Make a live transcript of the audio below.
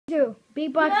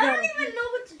Beatbox. I don't even know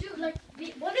what to do. Like,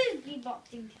 what is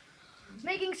beatboxing?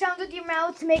 Making sounds with your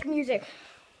mouth to make music.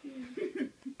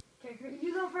 Okay,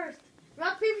 you go first.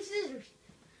 Rock, paper, scissors.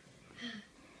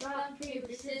 Rock,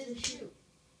 paper, scissors, shoot.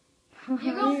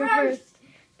 You go first.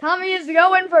 Tommy is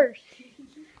going first.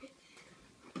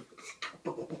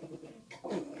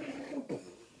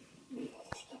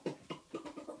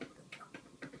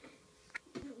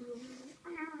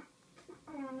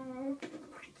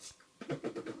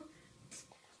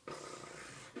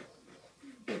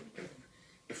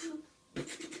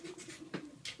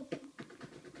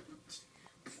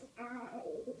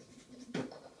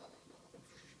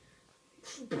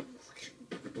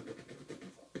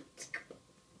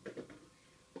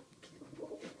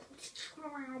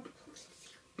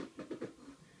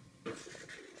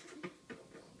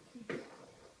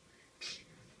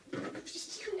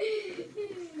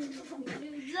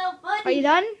 So funny. Are you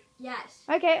done? Yes.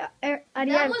 Okay,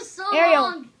 That was so Ariel,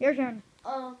 long. your turn.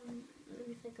 Let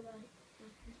me think about it.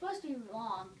 It's supposed to be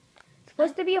long. It's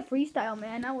supposed to be a freestyle,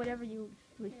 man. Not whatever you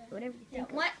think. Remember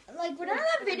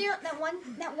that video, that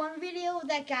one video of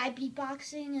that guy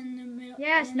beatboxing in the middle?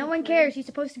 Yes, no one cares. He's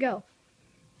supposed to go.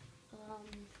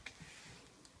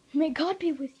 May God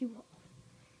be with you.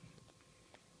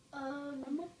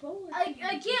 I'm a poet. I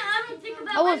don't think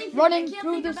about I was anything. running I can't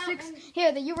through think the about 6. anything.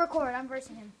 Here, you record. I'm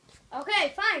versing him.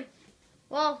 Okay, fine.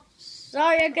 Well,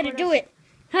 sorry I couldn't do it.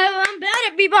 I'm bad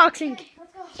at beatboxing. Okay,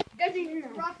 let's go.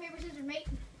 Rock, paper, scissors, mate.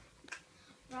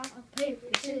 Rock, paper,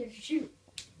 scissors, shoot.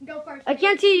 Go first. I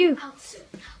can't see you.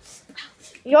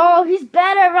 Yo, he's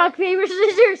bad at rock, paper,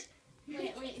 scissors.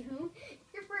 Wait, who?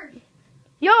 You're first.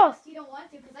 Yo. You don't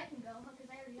want to, because I can go, because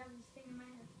I already have this thing in my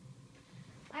head.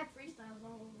 I have freestyles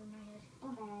all over my head.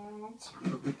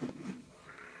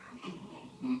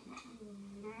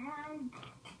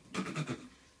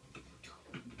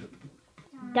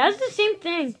 That's the same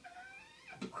thing.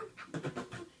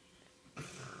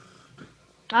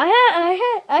 I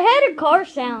had a car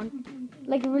sound,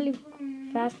 like a really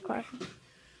fast car.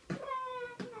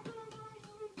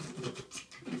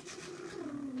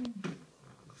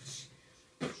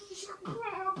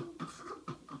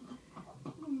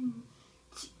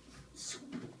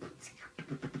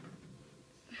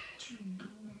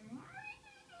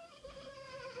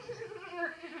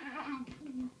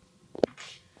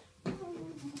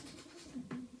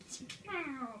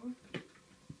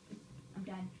 I'm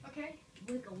done. Okay.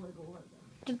 Wiggle, wiggle,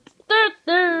 wiggle.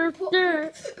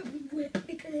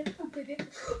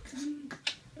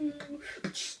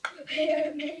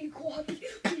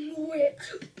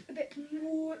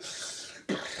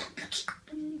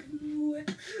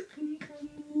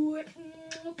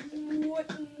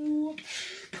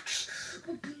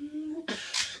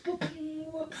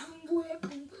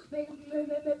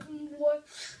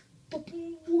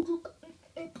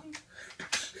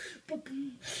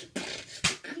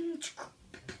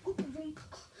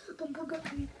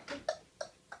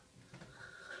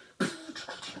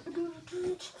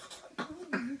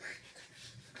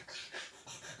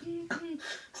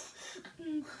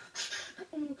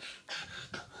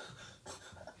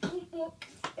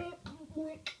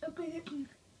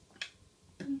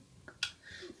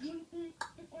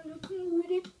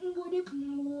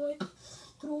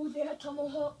 Throw that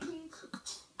tomahawk,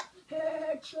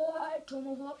 headshot,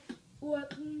 tomahawk,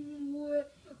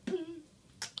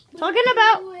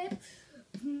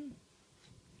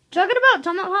 Talking about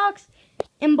tomahawks,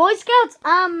 in Boy Scouts,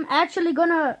 I'm actually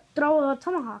gonna throw a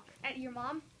tomahawk. At your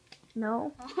mom?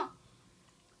 No.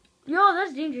 Yo,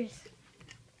 that's dangerous.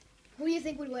 Who do you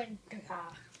think would win?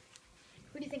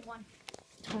 Who do you think won?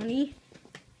 Tony.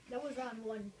 That was round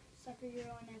 1. Sucker, you're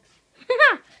on next.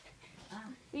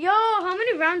 Yo, how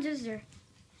many rounds is there?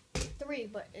 3,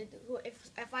 but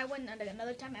if I win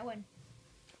another time, I win.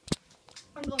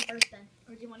 I'm going first then.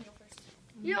 Or do you want to go first?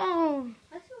 Yo.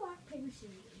 Let's go rock, paper, scissors.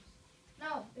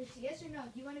 No, it's yes or no.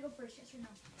 Do you want to go first, yes or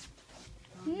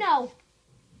no? No.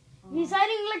 He's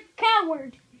hiding like a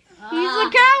coward. He's a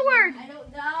coward. I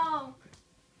don't know.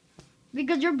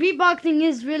 Because your beatboxing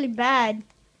is really bad.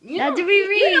 That's what we You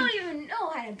read. don't even know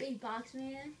how to beatbox,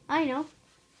 man. I know.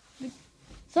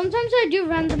 Sometimes I do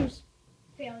randoms.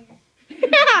 Failure.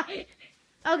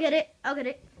 I'll get it. Oh,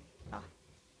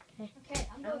 Okay,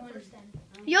 I'm going first then.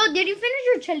 Yo, did you finish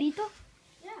your chalito?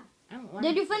 Yeah.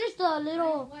 Did you finish the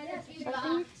little... Yes,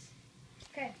 beatbox.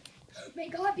 Okay. May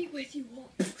God be with you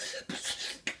all.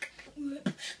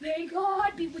 May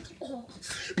God be with you all.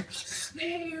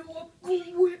 May God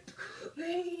be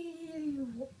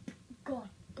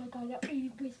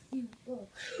with you all.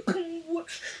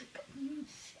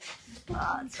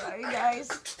 Oh, sorry, guys.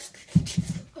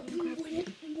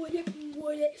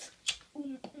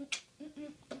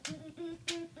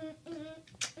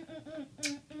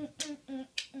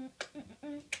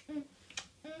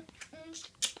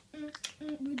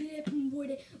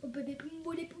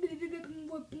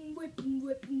 whip 'em,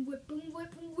 whip 'em, whip 'em,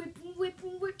 whip 'em, whip 'em, whip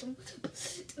 'em, whip 'em.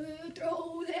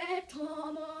 Throw that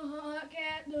tomahawk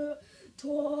at the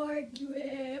torque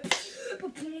whip.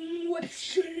 Whip,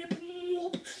 ship,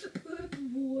 whip, whip,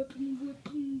 whip, whip,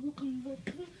 whip, whip,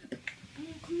 whip.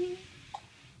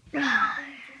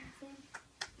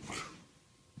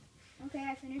 Okay,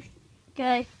 I finished.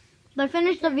 Okay. Did I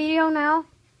finish the video now?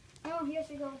 Oh, yes,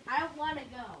 I go. I don't want to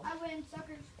go. I win,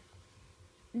 suckers.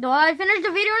 Do I finish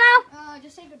the video now?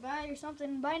 Just say goodbye or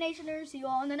something. Bye, Nationers. See you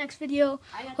all in the next video.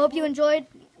 I got Hope the you one. enjoyed.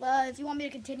 If you want me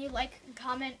to continue, like and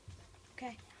comment.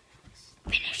 Okay.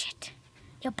 Finish it.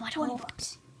 Your butthole.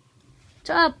 What's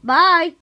up? Bye.